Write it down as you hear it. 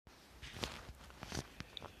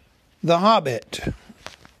The Hobbit,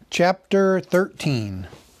 Chapter 13,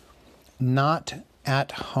 Not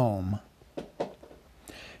at Home.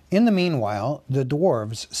 In the meanwhile, the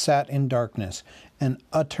dwarves sat in darkness, and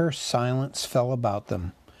utter silence fell about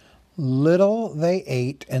them. Little they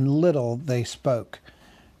ate, and little they spoke.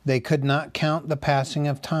 They could not count the passing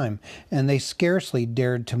of time, and they scarcely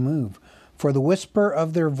dared to move, for the whisper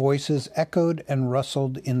of their voices echoed and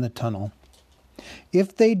rustled in the tunnel.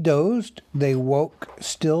 If they dozed, they woke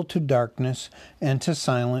still to darkness and to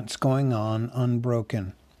silence going on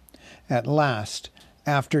unbroken. At last,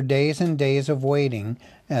 after days and days of waiting,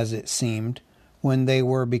 as it seemed, when they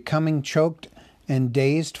were becoming choked and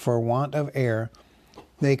dazed for want of air,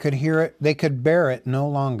 they could bear it no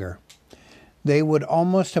longer. They would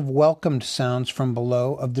almost have welcomed sounds from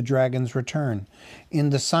below of the dragon's return. In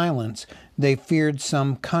the silence, they feared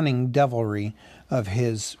some cunning devilry of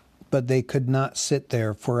his, but they could not sit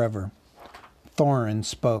there forever. Thorin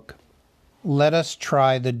spoke. "Let us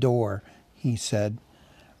try the door," he said.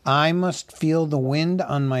 "I must feel the wind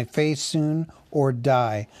on my face soon, or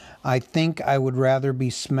die. I think I would rather be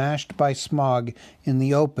smashed by Smaug in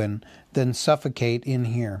the open than suffocate in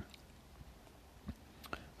here."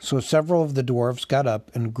 So several of the dwarfs got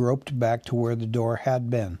up and groped back to where the door had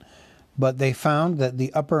been, but they found that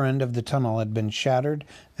the upper end of the tunnel had been shattered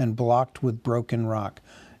and blocked with broken rock.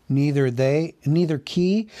 Neither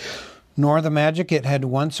key nor the magic it had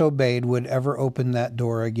once obeyed would ever open that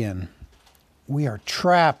door again. "We are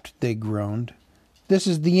trapped," they groaned. "This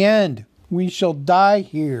is the end. We shall die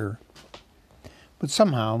here." But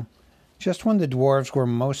somehow, just when the dwarves were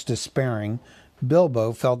most despairing,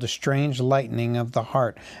 Bilbo felt a strange lightening of the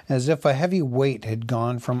heart, as if a heavy weight had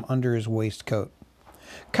gone from under his waistcoat.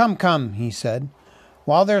 "Come, come," he said.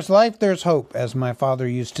 "While there's life, there's hope, as my father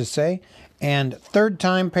used to say, and third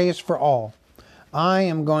time pays for all. I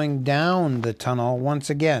am going down the tunnel once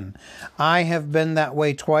again. I have been that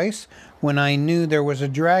way twice, when I knew there was a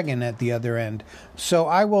dragon at the other end, so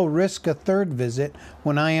I will risk a third visit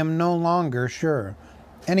when I am no longer sure.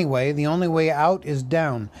 Anyway, the only way out is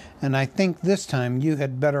down, and I think this time you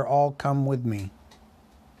had better all come with me."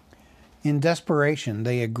 In desperation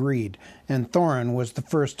they agreed, and Thorin was the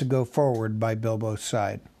first to go forward by Bilbo's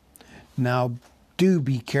side. "Now do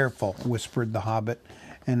be careful," whispered the hobbit,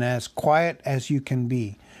 "and as quiet as you can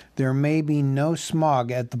be. There may be no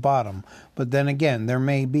Smaug at the bottom, but then again there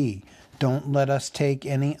may be. Don't let us take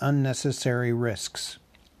any unnecessary risks."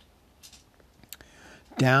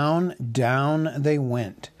 Down, down they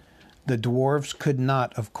went. The dwarves could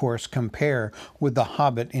not, of course, compare with the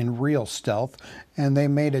hobbit in real stealth, and they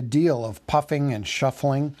made a deal of puffing and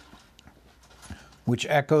shuffling, which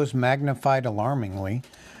echoes magnified alarmingly.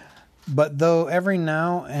 But though every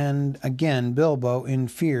now and again Bilbo, in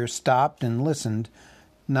fear, stopped and listened,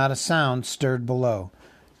 not a sound stirred below.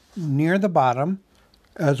 Near the bottom,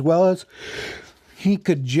 as well as he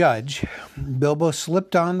could judge, Bilbo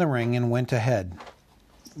slipped on the ring and went ahead.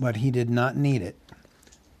 But he did not need it.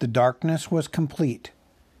 The darkness was complete,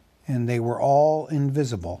 and they were all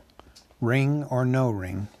invisible, ring or no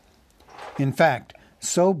ring. In fact,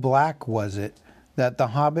 so black was it that the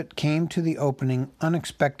hobbit came to the opening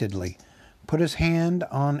unexpectedly, put his hand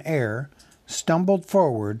on air, stumbled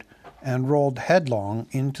forward, and rolled headlong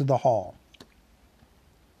into the hall.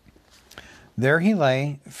 There he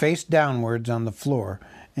lay, face downwards on the floor,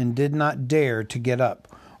 and did not dare to get up,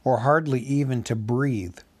 or hardly even to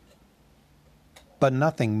breathe. But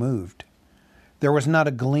nothing moved. There was not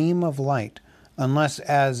a gleam of light, unless,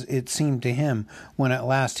 as it seemed to him, when at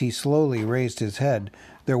last he slowly raised his head,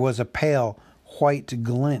 there was a pale white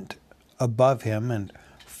glint above him and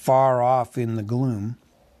far off in the gloom.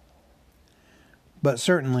 But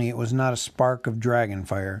certainly it was not a spark of dragon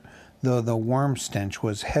fire, though the worm stench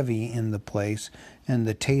was heavy in the place, and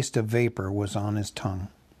the taste of vapor was on his tongue.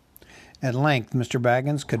 At length Mr.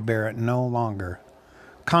 Baggins could bear it no longer.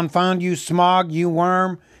 "Confound you, Smaug, you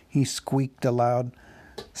worm!" he squeaked aloud.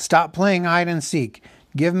 "Stop playing hide-and-seek.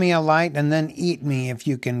 Give me a light, and then eat me if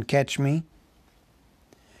you can catch me."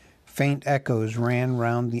 Faint echoes ran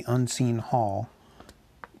round the unseen hall,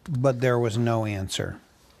 but there was no answer.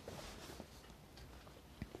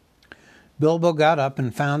 Bilbo got up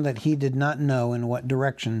and found that he did not know in what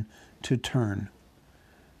direction to turn.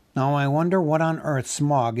 "Now I wonder what on earth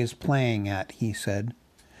Smaug is playing at," he said.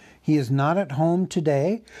 "He is not at home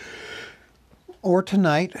today, or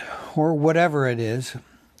tonight, or whatever it is.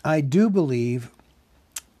 I do believe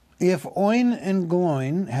if Oin and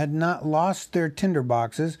Gloin had not lost their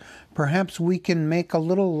tinderboxes, perhaps we can make a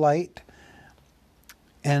little light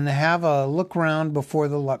and have a look round before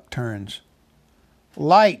the luck turns."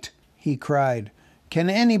 "Light!" he cried. "Can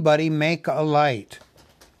anybody make a light?"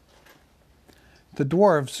 The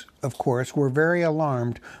dwarves, of course, were very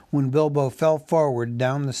alarmed when Bilbo fell forward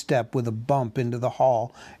down the step with a bump into the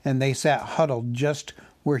hall, and they sat huddled just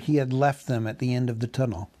where he had left them at the end of the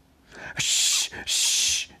tunnel. "Shh!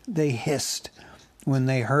 Shh!" they hissed when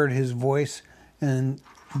they heard his voice, and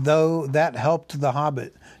though that helped the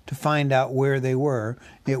hobbit to find out where they were,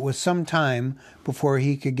 it was some time before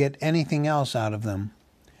he could get anything else out of them.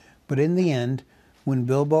 But in the end, when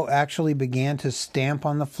Bilbo actually began to stamp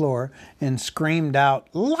on the floor and screamed out,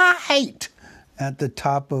 "Light!" at the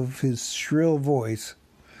top of his shrill voice,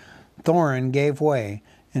 Thorin gave way,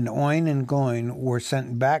 and Oin and Gloin were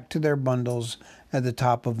sent back to their bundles at the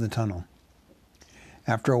top of the tunnel.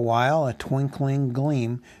 After a while, a twinkling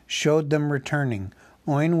gleam showed them returning,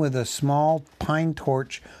 Oin with a small pine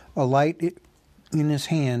torch alight in his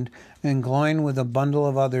hand, and Gloin with a bundle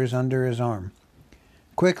of others under his arm.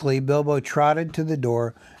 Quickly, Bilbo trotted to the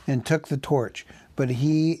door and took the torch, but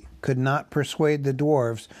he could not persuade the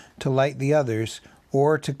dwarves to light the others,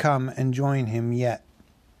 or to come and join him yet.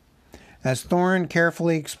 As Thorin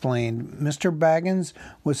carefully explained, Mr. Baggins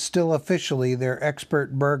was still officially their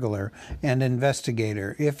expert burglar and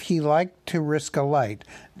investigator. If he liked to risk a light,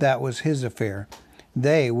 that was his affair.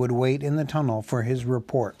 They would wait in the tunnel for his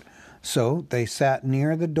report. So they sat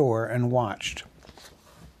near the door and watched.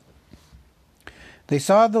 They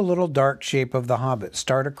saw the little dark shape of the hobbit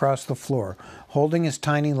start across the floor, holding his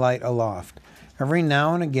tiny light aloft. Every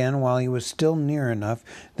now and again, while he was still near enough,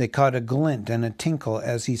 they caught a glint and a tinkle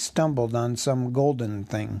as he stumbled on some golden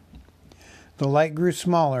thing. The light grew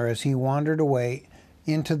smaller as he wandered away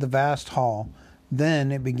into the vast hall.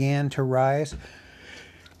 Then it began to rise,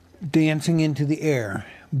 dancing into the air.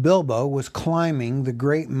 Bilbo was climbing the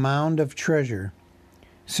great mound of treasure.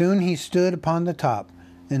 Soon he stood upon the top,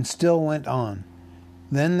 and still went on.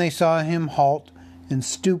 Then they saw him halt and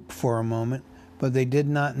stoop for a moment, but they did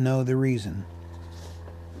not know the reason.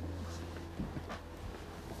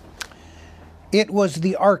 It was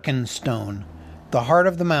the Arkenstone, the heart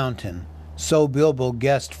of the mountain, so Bilbo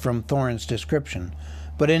guessed from Thorin's description.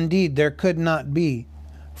 But indeed there could not be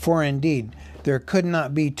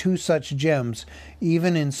two such gems,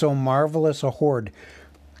 even in so marvelous a hoard,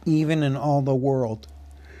 even in all the world.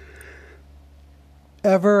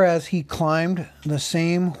 Ever as he climbed, the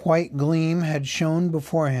same white gleam had shone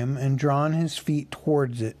before him and drawn his feet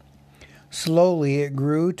towards it. Slowly it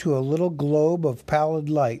grew to a little globe of pallid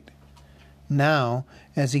light. Now,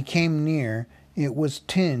 as he came near, it was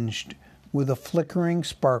tinged with a flickering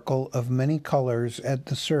sparkle of many colors at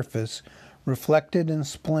the surface, reflected and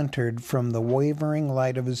splintered from the wavering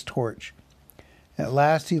light of his torch. At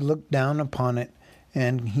last he looked down upon it,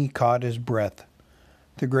 and he caught his breath.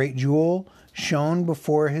 The great jewel shone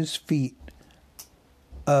before his feet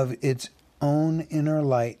of its own inner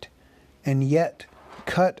light, and yet,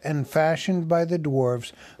 cut and fashioned by the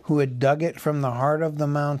dwarves who had dug it from the heart of the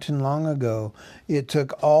mountain long ago, it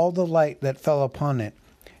took all the light that fell upon it,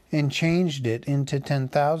 and changed it into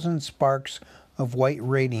 10,000 sparks of white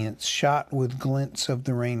radiance shot with glints of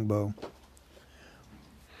the rainbow.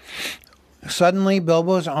 Suddenly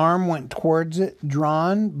Bilbo's arm went towards it,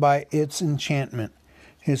 drawn by its enchantment.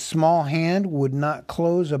 His small hand would not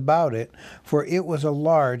close about it, for it was a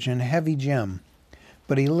large and heavy gem.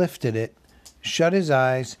 But he lifted it, shut his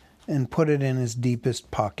eyes, and put it in his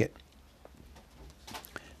deepest pocket.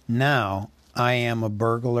 "Now I am a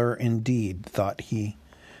burglar indeed," thought he.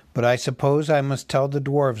 "But I suppose I must tell the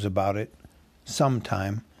dwarves about it,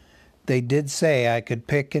 sometime. They did say I could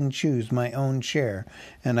pick and choose my own share,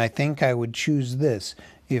 and I think I would choose this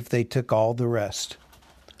if they took all the rest."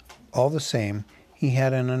 All the same, he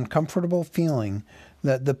had an uncomfortable feeling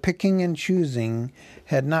that the picking and choosing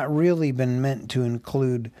had not really been meant to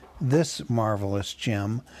include this marvelous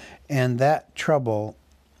gem, and that trouble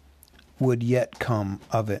would yet come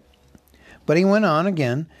of it. But he went on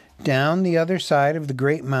again. Down the other side of the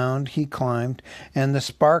great mound he climbed, and the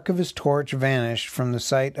spark of his torch vanished from the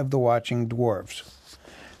sight of the watching dwarves.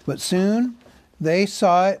 But soon they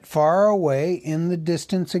saw it far away in the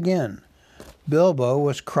distance again. Bilbo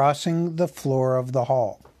was crossing the floor of the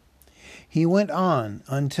hall. He went on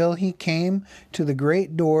until he came to the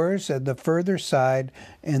great doors at the further side,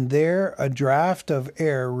 and there a draught of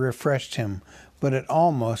air refreshed him, but it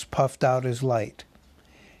almost puffed out his light.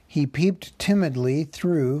 He peeped timidly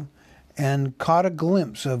through and caught a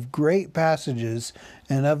glimpse of great passages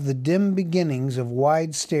and of the dim beginnings of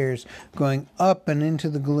wide stairs going up and into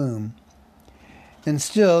the gloom. And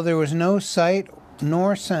still there was no sight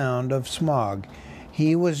nor sound of Smaug.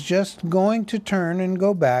 He was just going to turn and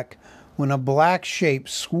go back when a black shape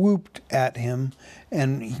swooped at him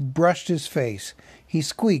and he brushed his face. He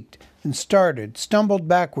squeaked, and stumbled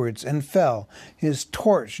backwards, and fell. His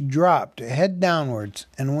torch dropped head downwards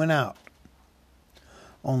and went out.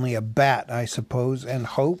 "Only a bat, I suppose, and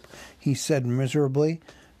hope," he said miserably.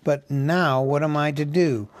 "But now what am I to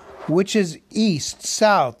do? Which is east,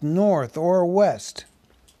 south, north, or west?"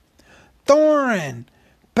 "Thorin!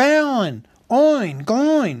 Balin! Oin!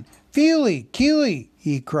 Gloin! Fili! Kili!"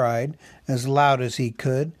 he cried, as loud as he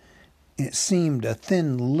could. It seemed a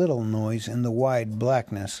thin little noise in the wide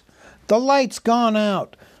blackness. "The light's gone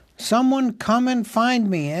out! Someone come and find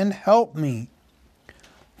me and help me!"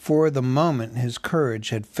 For the moment his courage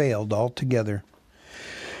had failed altogether.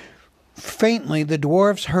 Faintly the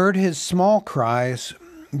dwarfs heard his small cries,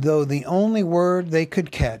 though the only word they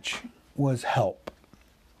could catch was help.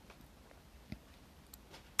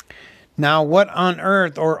 "Now what on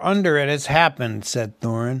earth or under it has happened?" said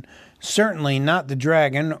Thorin. "Certainly not the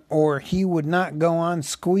dragon, or he would not go on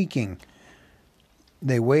squeaking."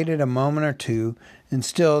 They waited a moment or two, and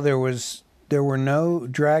still there were no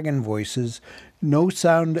dragon voices, no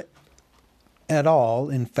sound at all,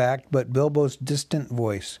 in fact, but Bilbo's distant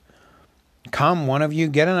voice. "Come, one of you,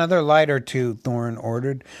 get another light or two," Thorin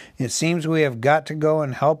ordered. "It seems we have got to go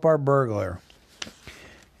and help our burglar."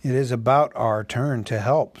 "It is about our turn to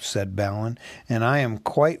help," said Balin, "and I am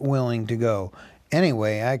quite willing to go.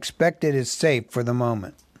 Anyway, I expect it is safe for the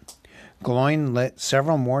moment." Gloin lit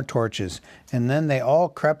several more torches, and then they all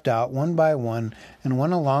crept out one by one and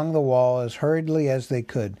went along the wall as hurriedly as they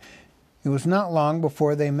could. It was not long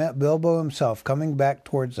before they met Bilbo himself coming back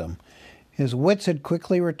towards them. His wits had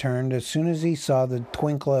quickly returned as soon as he saw the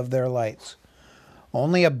twinkle of their lights.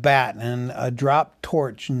 "Only a bat and a dropped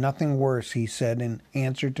torch, nothing worse," he said in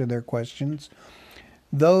answer to their questions.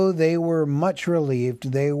 Though they were much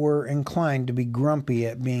relieved, they were inclined to be grumpy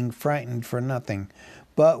at being frightened for nothing.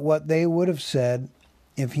 But what they would have said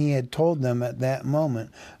if he had told them at that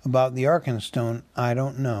moment about the Arkenstone, I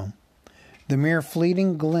don't know. The mere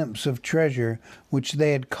fleeting glimpse of treasure which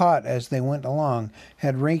they had caught as they went along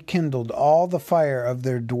had rekindled all the fire of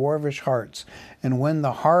their dwarfish hearts, and when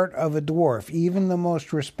the heart of a dwarf, even the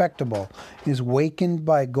most respectable, is wakened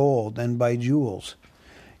by gold and by jewels,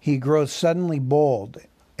 he grows suddenly bold,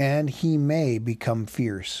 and he may become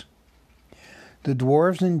fierce. The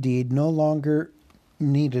dwarves indeed no longer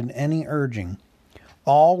needed any urging.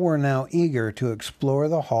 All were now eager to explore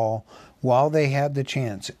the hall while they had the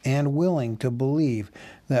chance, and willing to believe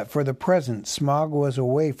that for the present Smaug was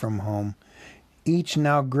away from home. Each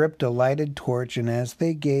now gripped a lighted torch, and as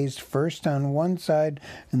they gazed first on one side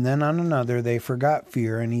and then on another, they forgot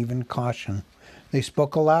fear and even caution. They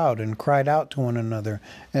spoke aloud and cried out to one another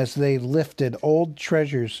as they lifted old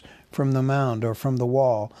treasures from the mound or from the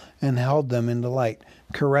wall and held them in the light,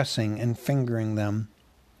 caressing and fingering them.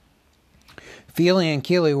 Fili and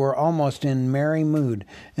Kili were almost in merry mood,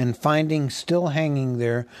 and finding still hanging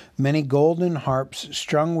there many golden harps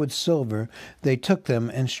strung with silver, they took them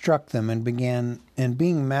and struck them, and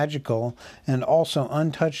being magical and also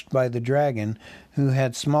untouched by the dragon, who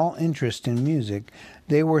had small interest in music,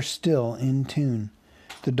 they were still in tune.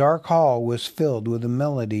 The dark hall was filled with a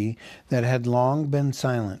melody that had long been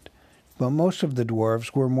silent. But most of the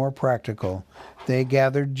dwarves were more practical. They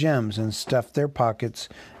gathered gems and stuffed their pockets,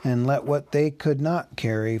 and let what they could not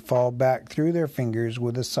carry fall back through their fingers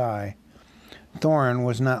with a sigh. Thorin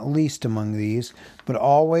was not least among these, but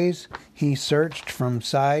always he searched from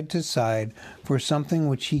side to side for something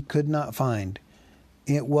which he could not find.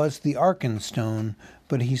 It was the Arkenstone,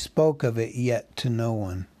 but he spoke of it yet to no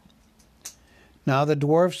one. Now the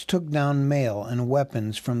dwarves took down mail and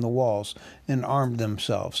weapons from the walls and armed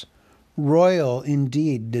themselves. Royal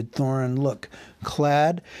indeed did Thorin look,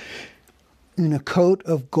 clad in a coat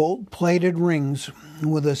of gold-plated rings,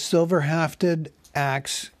 with a silver-hafted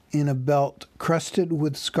axe in a belt crusted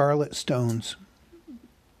with scarlet stones.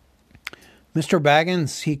 "Mr.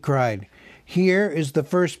 Baggins," he cried, "here is the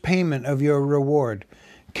first payment of your reward.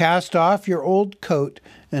 Cast off your old coat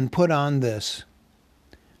and put on this."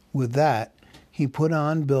 With that, he put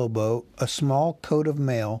on Bilbo a small coat of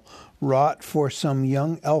mail wrought for some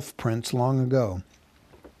young elf prince long ago.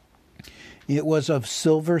 It was of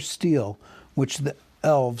silver steel, which the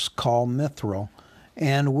elves call mithril,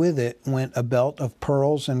 and with it went a belt of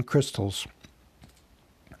pearls and crystals.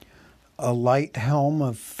 A light helm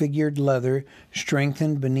of figured leather,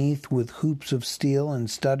 strengthened beneath with hoops of steel and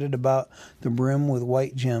studded about the brim with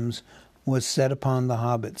white gems, was set upon the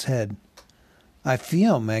hobbit's head. "I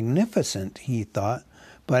feel magnificent," he thought,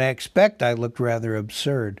 "but I expect I looked rather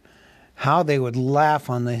absurd. How they would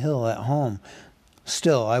laugh on the hill at home.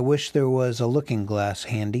 Still, I wish there was a looking-glass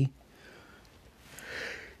handy."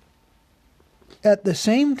 At the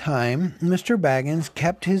same time, Mr. Baggins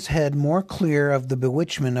kept his head more clear of the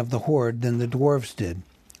bewitchment of the hoard than the dwarfs did.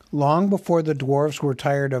 Long before the dwarfs were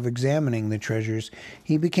tired of examining the treasures,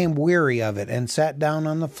 he became weary of it and sat down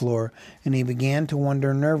on the floor, and he began to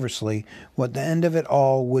wonder nervously what the end of it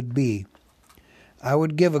all would be. I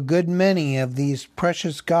would give a good many of these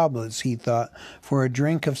precious goblets, he thought, for a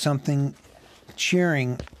drink of something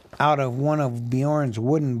cheering out of one of Bjorn's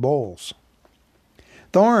wooden bowls.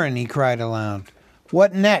 Thorin, he cried aloud,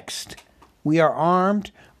 what next? We are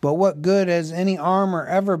armed, but what good has any armor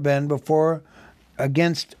ever been before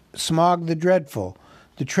against Smaug the Dreadful?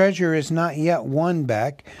 The treasure is not yet won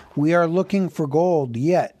back. We are looking for gold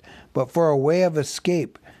yet, but for a way of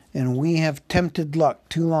escape, and we have tempted luck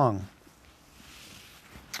too long.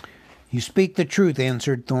 You speak the truth,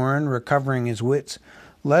 answered Thorin, recovering his wits.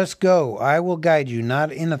 Let us go. I will guide you.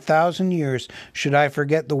 Not in 1,000 years should I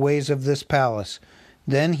forget the ways of this palace.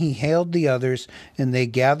 Then he hailed the others, and they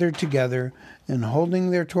gathered together, and holding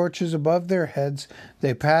their torches above their heads,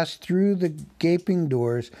 they passed through the gaping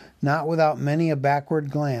doors, not without many a backward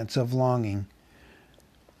glance of longing.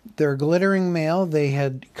 Their glittering mail they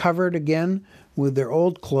had covered again with their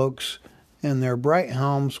old cloaks, and their bright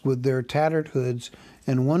helms with their tattered hoods,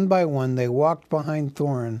 and one by one they walked behind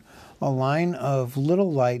Thorin, a line of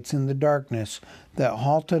little lights in the darkness that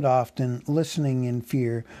halted often, listening in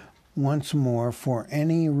fear once more for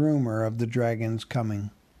any rumor of the dragon's coming.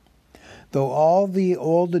 Though all the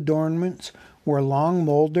old adornments were long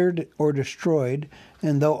mouldered or destroyed,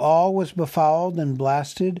 and though all was befouled and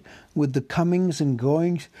blasted with the comings and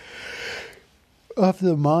goings of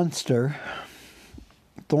the monster,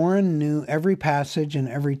 Thorin knew every passage and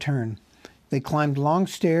every turn. They climbed long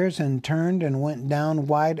stairs and turned and went down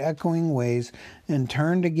wide echoing ways and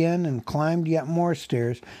turned again and climbed yet more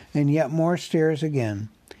stairs and yet more stairs again.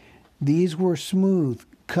 These were smooth,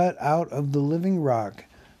 cut out of the living rock,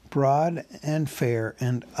 broad and fair,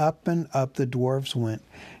 and up the dwarfs went,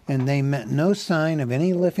 and they met no sign of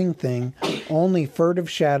any living thing, only furtive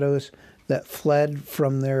shadows that fled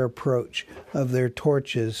from their approach, of their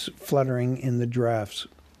torches fluttering in the draughts.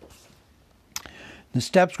 The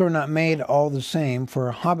steps were not made all the same for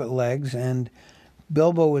hobbit legs, and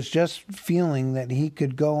Bilbo was just feeling that he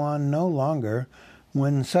could go on no longer,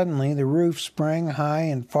 when suddenly the roof sprang high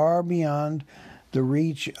and far beyond the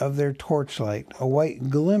reach of their torchlight. A white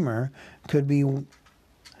glimmer could be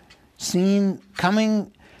seen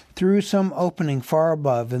coming through some opening far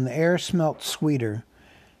above, and the air smelt sweeter.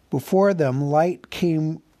 Before them light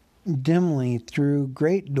came dimly through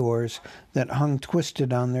great doors that hung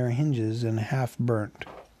twisted on their hinges and half burnt.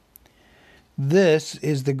 This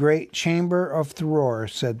is the great chamber of Thror,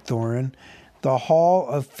 said Thorin, the hall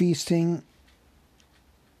of feasting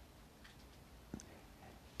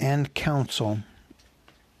and council.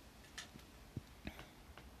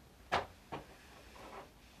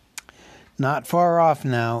 Not far off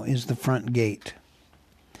now is the front gate.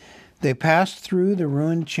 They passed through the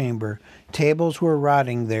ruined chamber. Tables were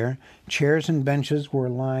rotting there. Chairs and benches were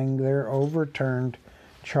lying there overturned,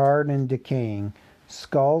 charred and decaying.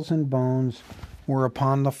 Skulls and bones were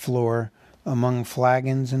upon the floor, among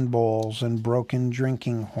flagons and bowls and broken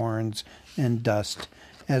drinking horns and dust.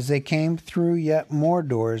 As they came through yet more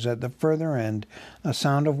doors at the further end, a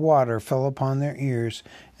sound of water fell upon their ears,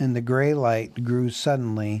 and the grey light grew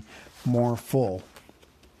suddenly more full.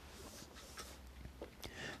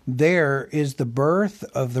 There is the birth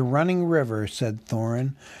of the running river, said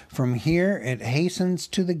Thorin. From here it hastens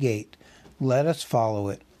to the gate. Let us follow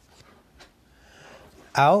it.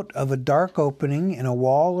 Out of a dark opening in a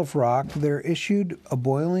wall of rock there issued a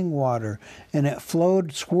boiling water, and it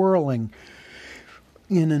flowed swirling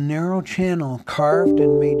in a narrow channel carved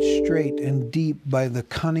and made straight and deep by the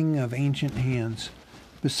cunning of ancient hands.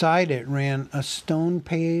 Beside it ran a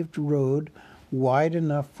stone-paved road wide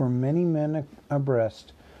enough for many men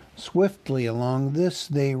abreast. Swiftly along this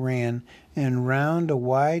they ran, and round a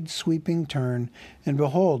wide sweeping turn, and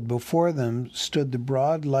behold, before them stood the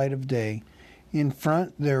broad light of day. In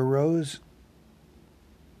front there rose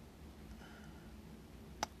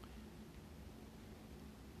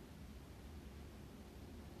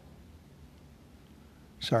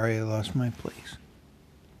Sorry, I lost my place.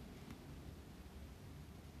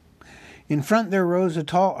 In front there rose a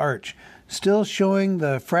tall arch, still showing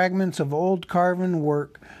the fragments of old carven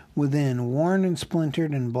work within, worn and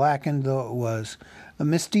splintered and blackened though it was. A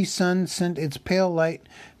misty sun sent its pale light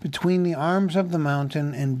between the arms of the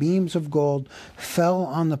mountain, and beams of gold fell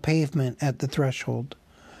on the pavement at the threshold.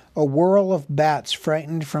 A whirl of bats,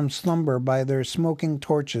 frightened from slumber by their smoking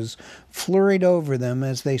torches, flurried over them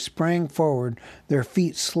as they sprang forward, their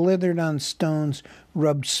feet slithered on stones,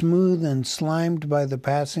 rubbed smooth and slimed by the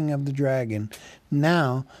passing of the dragon.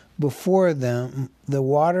 Now, before them, the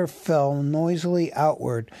water fell noisily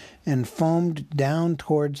outward and foamed down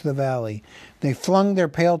towards the valley. They flung their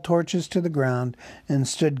pale torches to the ground and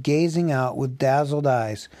stood gazing out with dazzled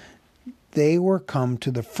eyes. They were come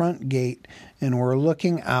to the front gate and were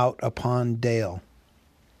looking out upon Dale.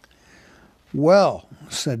 "Well,"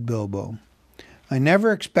 said Bilbo, "I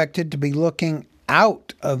never expected to be looking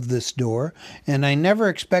out of this door, and I never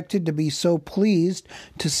expected to be so pleased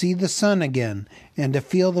to see the sun again and to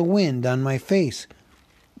feel the wind on my face.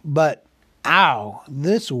 But, ow,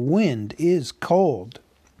 this wind is cold."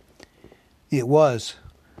 It was.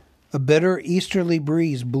 A bitter easterly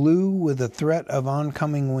breeze blew with the threat of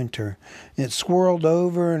oncoming winter. It swirled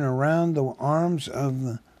over and around the arms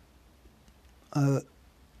of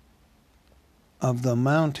the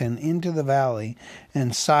mountain into the valley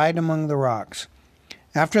and sighed among the rocks.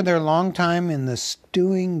 After their long time in the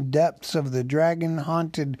stewing depths of the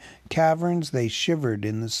dragon-haunted caverns, they shivered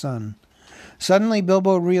in the sun. Suddenly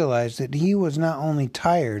Bilbo realized that he was not only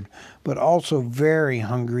tired, but also very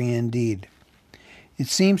hungry indeed. "It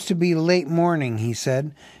seems to be late morning," he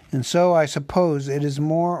said, "and so I suppose it is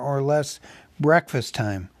more or less breakfast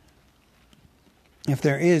time, if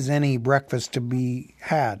there is any breakfast to be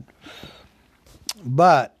had.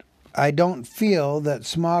 But I don't feel that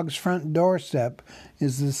Smaug's front doorstep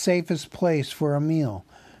is the safest place for a meal.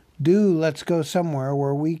 Let's go somewhere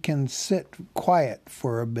where we can sit quiet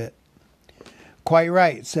for a bit." "Quite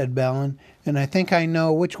right," said Balin, "and I think I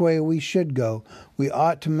know which way we should go. We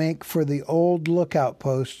ought to make for the old lookout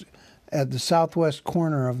post at the southwest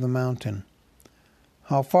corner of the mountain."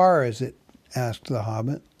 "How far is it?" asked the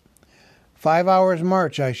hobbit. 5 hours'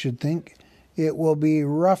 march, I should think. It will be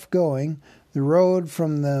rough going. The road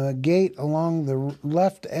from the gate along the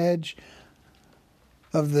left edge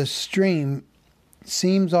of the stream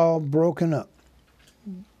seems all broken up.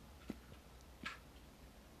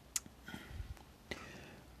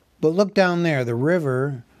 But look down there. The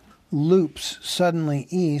river loops suddenly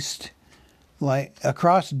east, like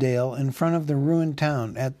across Dale, in front of the ruined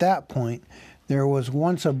town. At that point, there was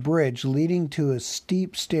once a bridge leading to a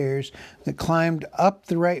steep stairs that climbed up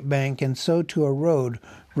the right bank and so to a road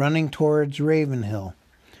running towards Ravenhill.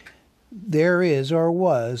 There is, or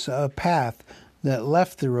was, a path that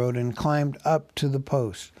left the road and climbed up to the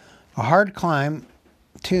post. A hard climb,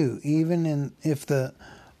 too, even if the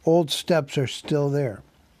old steps are still there.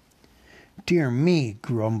 "Dear me,"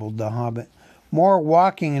 grumbled the hobbit. "More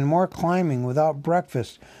walking and more climbing without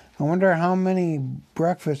breakfast. I wonder how many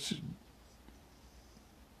breakfasts..."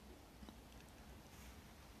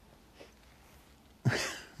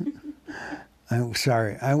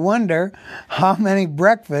 I wonder how many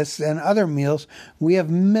breakfasts and other meals we have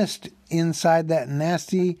missed inside that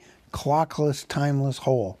nasty, clockless, timeless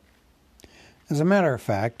hole. As a matter of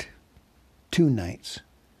fact, 2 nights,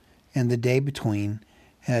 and the day between,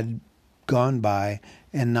 had gone by,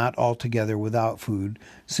 and not altogether without food,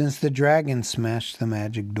 since the dragon smashed the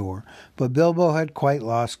magic door. But Bilbo had quite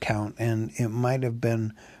lost count, and it might have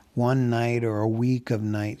been 1 night or a week of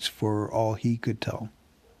nights for all he could tell.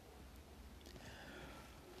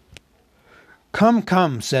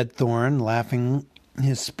 Come, said Thorin, laughing.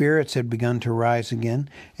 His spirits had begun to rise again,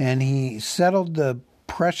 and he settled the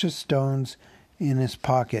precious stones in his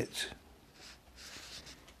pockets.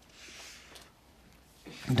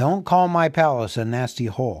 "Don't call my palace a nasty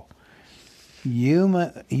hole.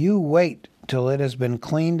 You wait till it has been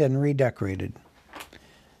cleaned and redecorated."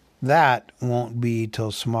 "That won't be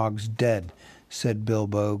till Smaug's dead," said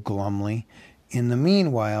Bilbo glumly. "In the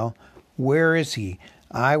meanwhile, where is he?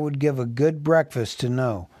 I would give a good breakfast to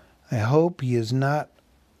know. I hope he is not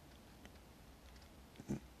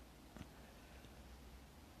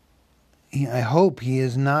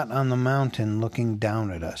on the mountain looking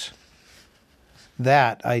down at us."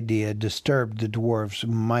 That idea disturbed the dwarves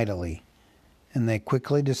mightily, and they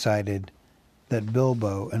quickly decided that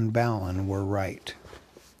Bilbo and Balin were right.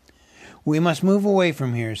 "We must move away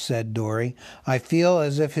from here," said Dori. "I feel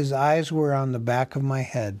as if his eyes were on the back of my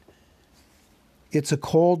head." "It's a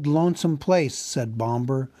cold, lonesome place," said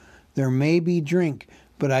Bombur. "There may be drink,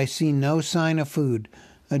 but I see no sign of food.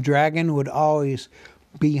 A dragon would always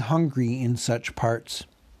be hungry in such parts."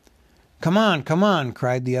 Come on,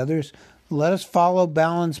 cried the others. "Let us follow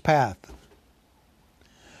Balin's path."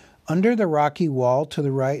 Under the rocky wall to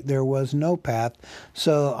the right there was no path,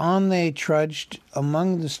 so on they trudged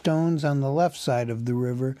among the stones on the left side of the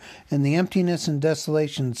river, and the emptiness and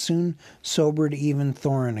desolation soon sobered even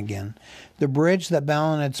Thorin again. The bridge that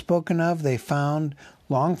Balin had spoken of they found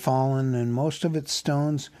long fallen, and most of its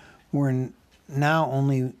stones were now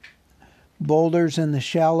only boulders in the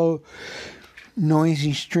shallow,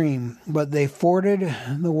 noisy stream. But they forded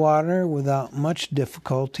the water without much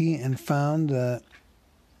difficulty and found the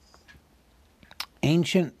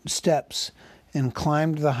ancient steps and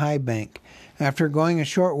climbed the high bank. After going a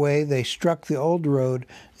short way, they struck the old road,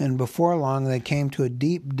 and before long they came to a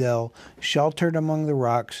deep dell sheltered among the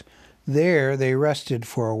rocks. There they rested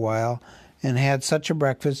for a while and had such a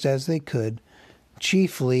breakfast as they could,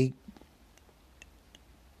 chiefly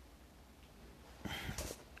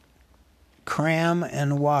cram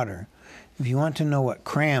and water. If you want to know what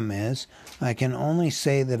cram is, I can only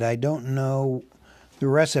say that I don't know the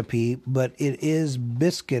recipe, but it is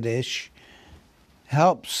biscuitish,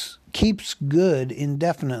 keeps good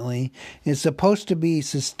indefinitely, is supposed to be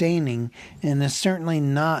sustaining, and is certainly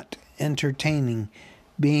not entertaining,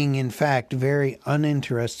 being in fact very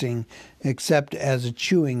uninteresting except as a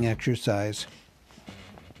chewing exercise.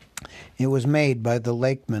 It was made by the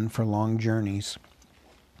lakemen for long journeys.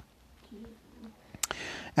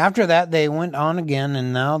 After that they went on again,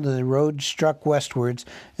 and now the road struck westwards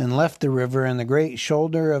and left the river, and the great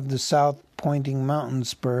shoulder of the south-pointing mountain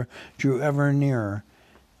spur drew ever nearer.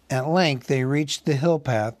 At length they reached the hill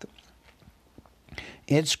path.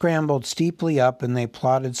 It scrambled steeply up, and they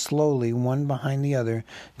plodded slowly one behind the other,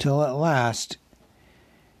 till at last,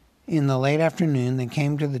 in the late afternoon, they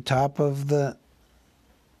came to the top of the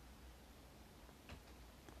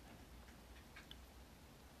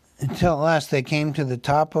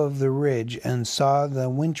ridge and saw the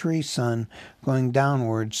wintry sun going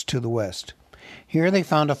downwards to the west. Here they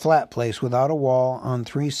found a flat place without a wall on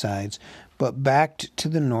three sides, but backed to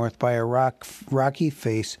the north by a rocky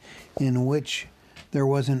face in which there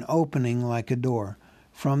was an opening like a door.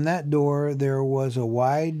 From that door there was a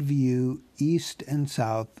wide view east and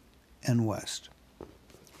south and west.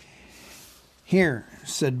 "Here,"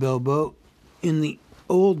 said Balin.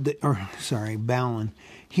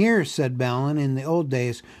 "Here," said Balin, "in the old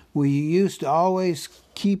days, we used to always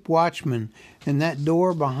keep watchmen, and that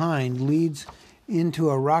door behind leads into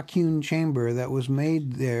a rock-hewn chamber that was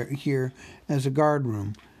made here as a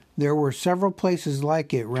guard-room. There were several places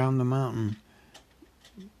like it round the mountain.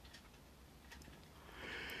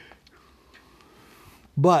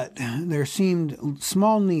 But there seemed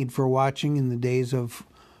small need for watching in the days of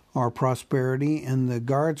our prosperity, and the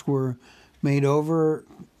guards were made over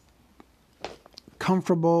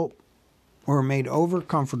comfortable,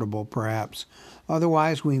 perhaps.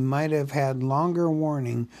 Otherwise we might have had longer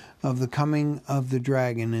warning of the coming of the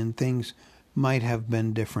dragon, and things might have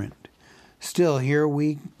been different. Still, here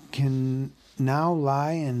we can now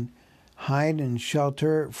lie and hide and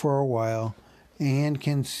shelter for a while, and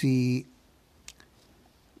can see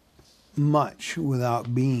much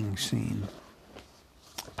without being seen."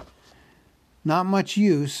 "Not much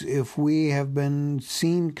use if we have been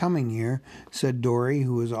seen coming here," said Dori,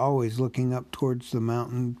 who was always looking up towards the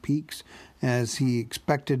mountain peaks, as he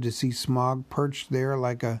expected to see Smaug perched there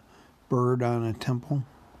like a bird on a temple.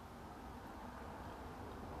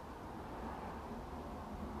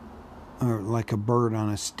 Or like a bird on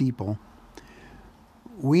a steeple.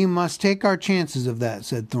 "We must take our chances of that,"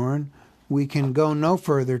 said Thorin. "We can go no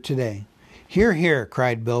further today." "Hear, hear!"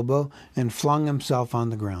 cried Bilbo, and flung himself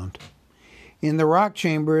on the ground. In the rock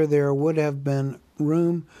chamber there would have been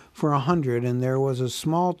room for 100, and there was a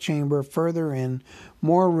small chamber further in,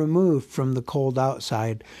 more removed from the cold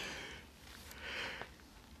outside.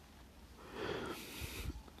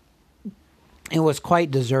 It was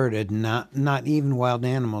quite deserted, not even wild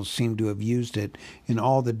animals seemed to have used it in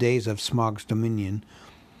all the days of Smaug's dominion.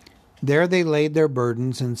 There they laid their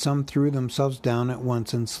burdens, and some threw themselves down at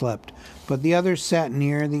once and slept, but the others sat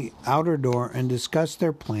near the outer door and discussed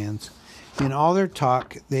their plans. In all their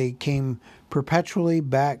talk they came perpetually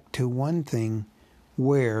back to one thing: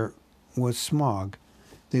 where was Smaug?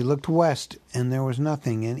 They looked west, and there was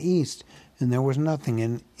nothing, and east, and there was nothing,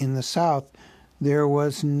 and in the south there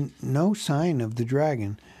was no sign of the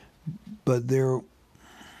dragon, but there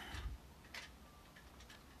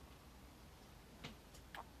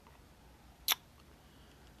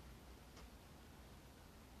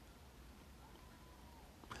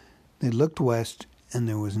They looked west, and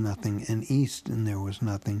there was nothing, and east, and there was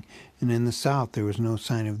nothing, and in the south there was no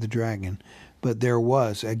sign of the dragon, but there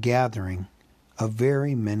was a gathering of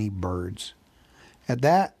very many birds. At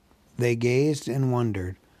that they gazed and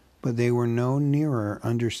wondered. but they were no nearer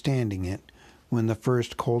understanding it when the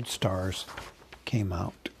first cold stars came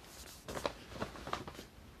out.